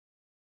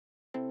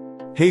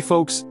Hey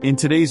folks, in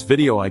today's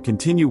video I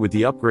continue with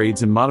the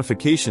upgrades and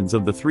modifications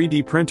of the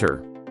 3D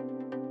printer.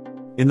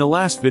 In the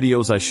last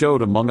videos I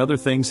showed among other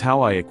things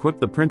how I equipped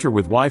the printer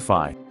with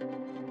Wi-Fi,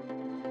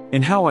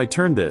 and how I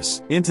turned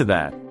this into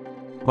that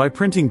by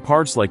printing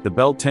parts like the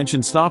belt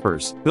tension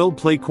stoppers, build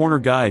play corner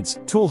guides,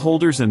 tool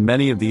holders and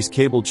many of these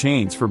cable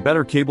chains for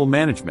better cable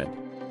management.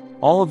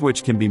 All of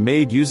which can be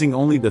made using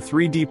only the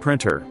 3D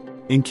printer.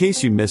 In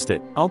case you missed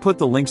it, I'll put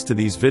the links to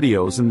these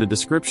videos in the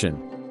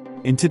description.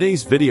 In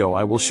today's video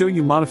I will show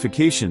you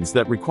modifications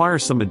that require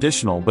some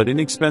additional but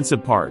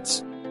inexpensive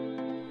parts,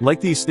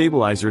 like these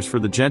stabilizers for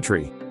the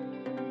Gentry,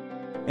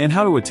 and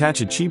how to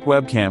attach a cheap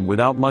webcam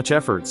without much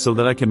effort so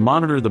that I can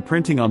monitor the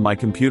printing on my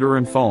computer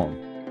and phone.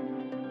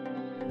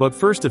 But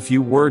first a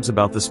few words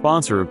about the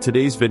sponsor of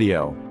today's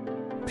video,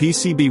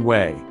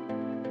 PCBWay.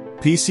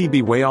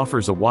 PCBWay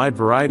offers a wide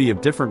variety of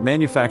different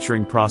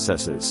manufacturing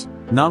processes.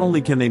 Not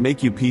only can they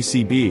make you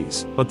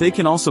PCBs, but they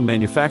can also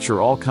manufacture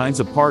all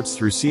kinds of parts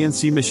through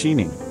CNC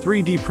machining,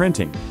 3D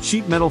printing,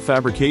 sheet metal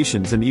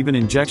fabrications and even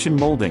injection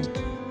molding.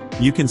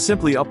 You can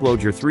simply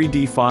upload your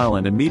 3D file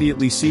and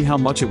immediately see how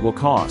much it will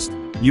cost.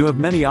 You have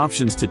many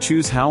options to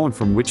choose how and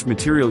from which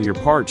material your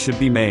part should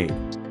be made.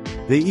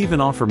 They even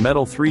offer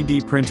metal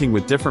 3D printing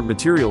with different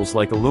materials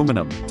like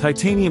aluminum,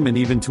 titanium and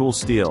even tool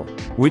steel,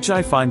 which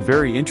I find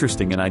very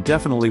interesting and I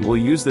definitely will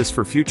use this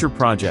for future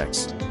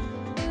projects.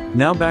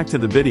 Now back to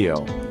the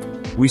video.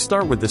 We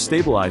start with the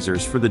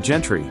stabilizers for the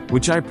Gentry,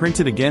 which I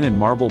printed again in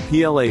marble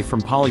PLA from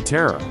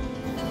Polyterra.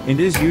 And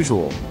as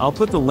usual, I'll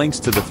put the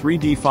links to the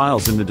 3D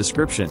files in the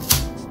description.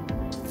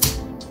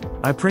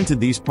 I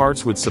printed these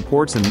parts with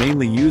supports and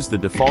mainly used the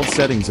default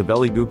settings of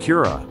Elegoo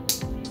Cura.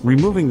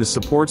 Removing the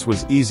supports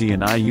was easy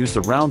and I used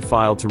a round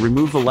file to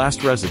remove the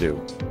last residue.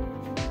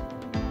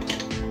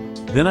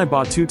 Then I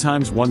bought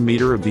 2x1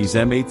 meter of these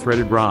M8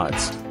 threaded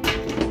rods.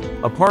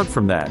 Apart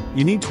from that,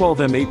 you need 12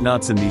 M8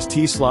 nuts and these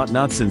T-slot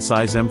nuts in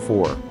size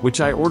M4, which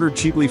I ordered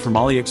cheaply from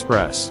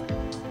AliExpress.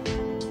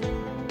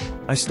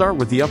 I start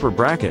with the upper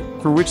bracket,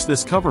 for which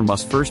this cover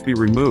must first be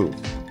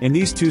removed, and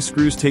these two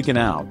screws taken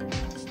out.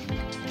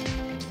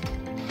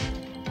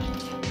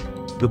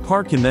 The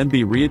part can then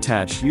be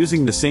reattached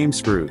using the same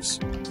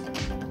screws.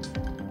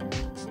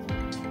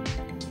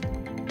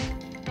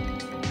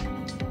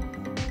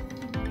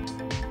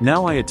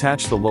 Now I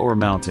attach the lower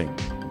mounting.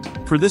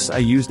 For this I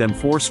used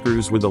M4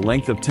 screws with a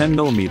length of 10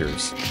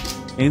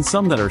 mm, and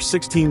some that are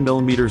 16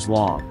 mm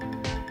long.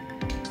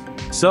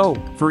 So,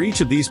 for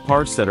each of these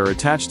parts that are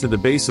attached to the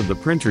base of the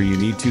printer you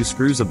need 2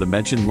 screws of the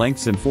mentioned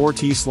lengths and 4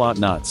 T-slot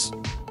nuts.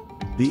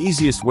 The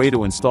easiest way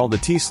to install the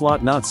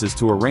T-slot nuts is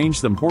to arrange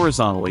them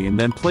horizontally and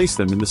then place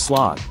them in the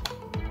slot.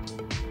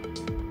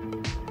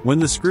 When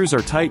the screws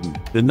are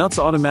tightened, the nuts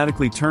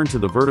automatically turn to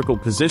the vertical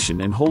position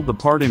and hold the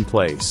part in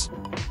place.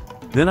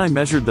 Then I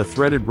measured the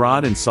threaded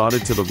rod and sawed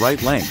it to the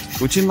right length,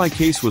 which in my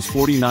case was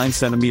 49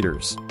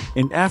 centimeters.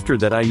 And after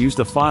that I used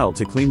a file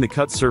to clean the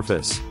cut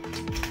surface.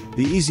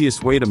 The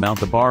easiest way to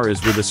mount the bar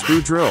is with a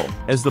screw drill,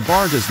 as the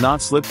bar does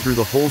not slip through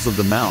the holes of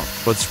the mount,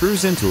 but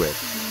screws into it.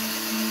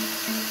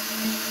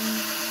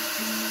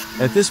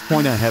 At this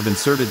point I have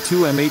inserted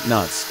 2 M8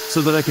 nuts,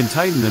 so that I can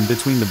tighten them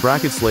between the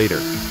brackets later.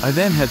 I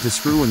then had to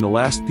screw in the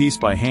last piece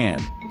by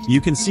hand.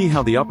 You can see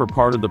how the upper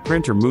part of the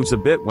printer moves a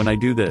bit when I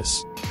do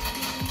this.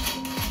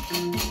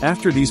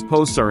 After these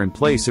posts are in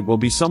place it will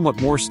be somewhat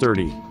more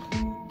sturdy.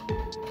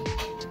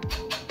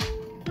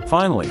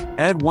 Finally,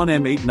 add 1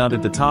 M8 nut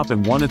at the top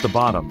and 1 at the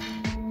bottom.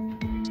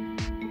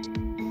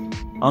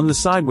 On the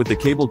side with the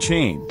cable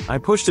chain, I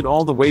pushed it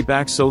all the way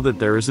back so that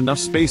there is enough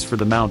space for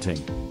the mounting.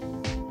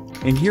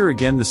 And here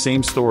again the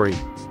same story.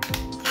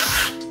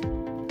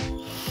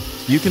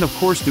 You can of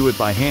course do it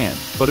by hand,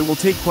 but it will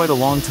take quite a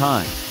long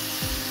time.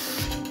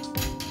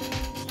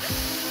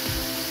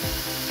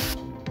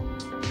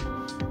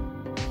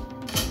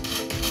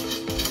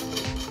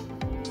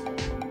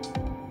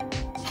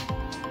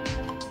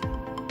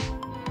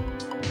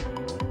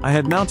 I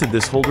had mounted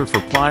this holder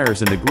for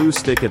pliers and a glue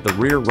stick at the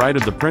rear right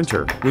of the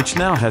printer, which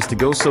now has to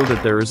go so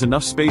that there is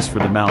enough space for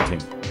the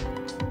mounting.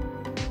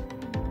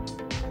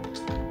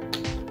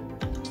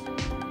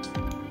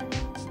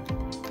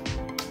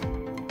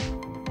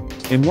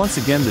 And once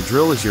again the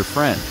drill is your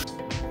friend.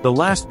 The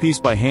last piece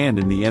by hand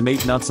and the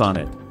M8 nuts on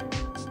it.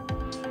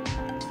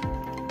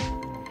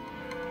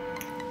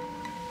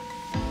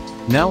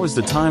 Now is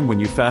the time when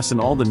you fasten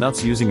all the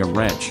nuts using a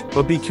wrench,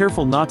 but be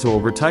careful not to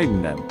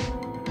over-tighten them.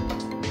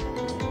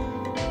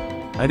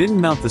 I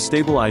didn't mount the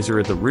stabilizer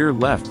at the rear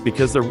left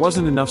because there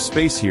wasn't enough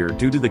space here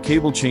due to the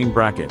cable chain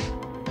bracket.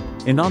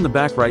 And on the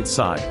back right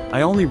side,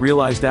 I only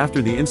realized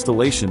after the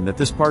installation that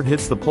this part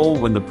hits the pole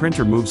when the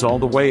printer moves all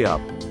the way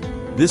up.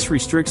 This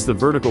restricts the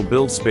vertical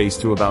build space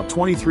to about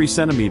 23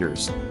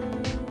 centimeters.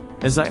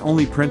 As I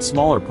only print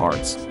smaller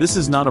parts, this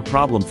is not a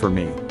problem for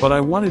me, but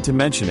I wanted to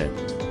mention it.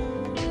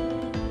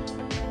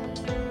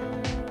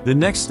 The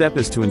next step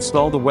is to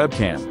install the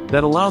webcam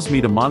that allows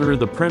me to monitor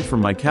the print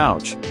from my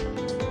couch.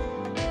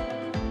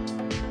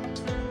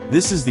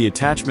 This is the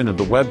attachment of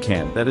the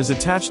webcam that is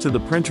attached to the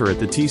printer at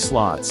the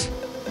T-slots.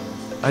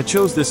 I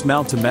chose this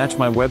mount to match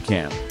my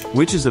webcam,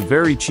 which is a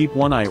very cheap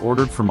one I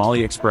ordered from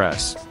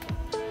AliExpress.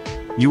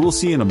 You will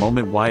see in a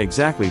moment why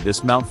exactly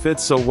this mount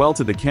fits so well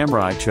to the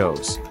camera I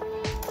chose.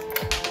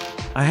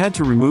 I had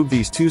to remove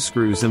these two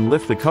screws and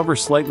lift the cover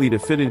slightly to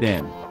fit it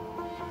in.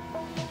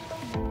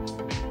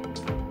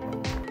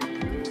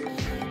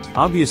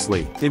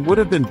 Obviously, it would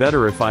have been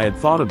better if I had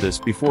thought of this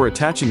before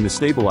attaching the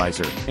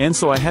stabilizer, and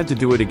so I had to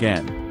do it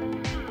again.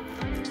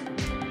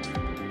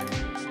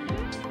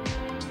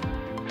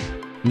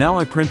 Now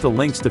I print the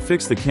links to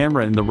fix the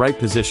camera in the right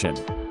position.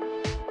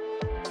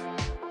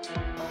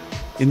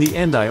 In the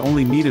end, I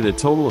only needed a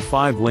total of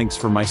 5 links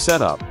for my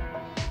setup.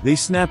 They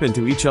snap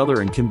into each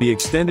other and can be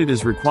extended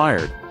as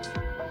required.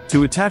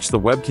 To attach the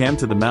webcam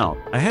to the mount,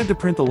 I had to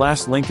print the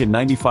last link in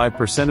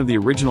 95% of the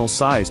original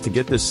size to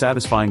get this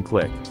satisfying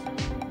click.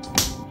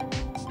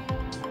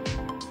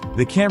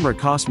 The camera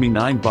cost me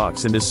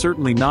 $9 and is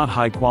certainly not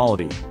high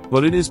quality,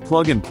 but it is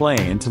plug and play,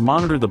 and to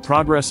monitor the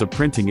progress of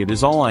printing it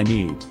is all I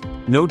need.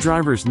 No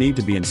drivers need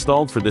to be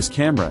installed for this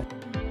camera.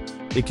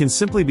 It can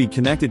simply be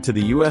connected to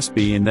the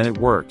USB and then it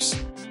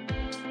works.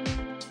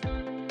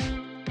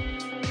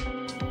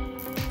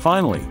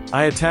 Finally,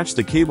 I attached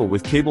the cable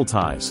with cable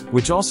ties,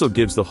 which also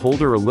gives the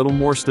holder a little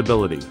more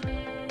stability.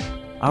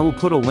 I will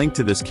put a link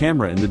to this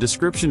camera in the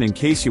description in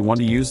case you want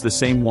to use the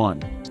same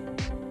one.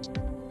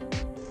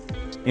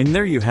 And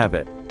there you have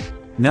it.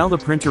 Now the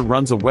printer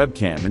runs a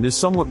webcam and is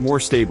somewhat more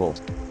stable.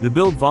 The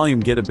build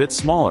volume get a bit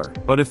smaller,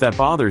 but if that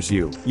bothers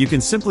you, you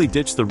can simply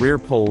ditch the rear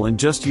pole and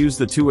just use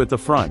the two at the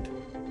front.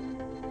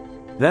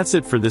 That's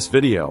it for this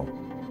video.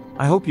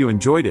 I hope you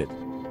enjoyed it.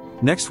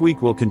 Next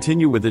week we'll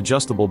continue with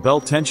adjustable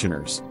belt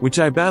tensioners, which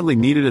I badly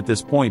needed at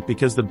this point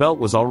because the belt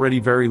was already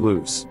very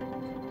loose.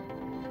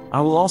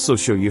 I will also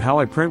show you how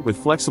I print with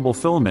flexible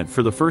filament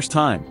for the first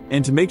time,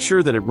 and to make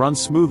sure that it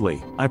runs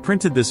smoothly, I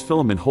printed this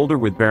filament holder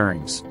with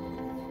bearings.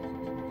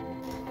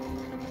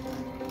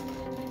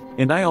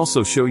 And I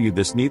also show you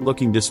this neat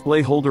looking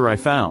display holder I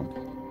found.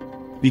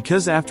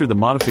 Because after the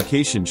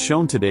modifications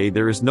shown today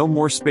there is no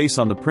more space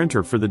on the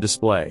printer for the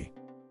display.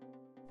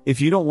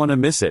 If you don't want to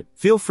miss it,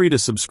 feel free to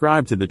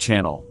subscribe to the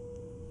channel.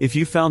 If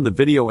you found the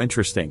video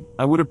interesting,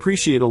 I would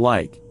appreciate a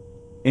like.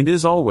 And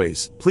as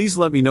always, please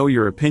let me know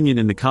your opinion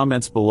in the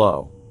comments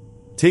below.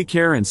 Take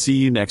care and see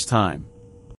you next time.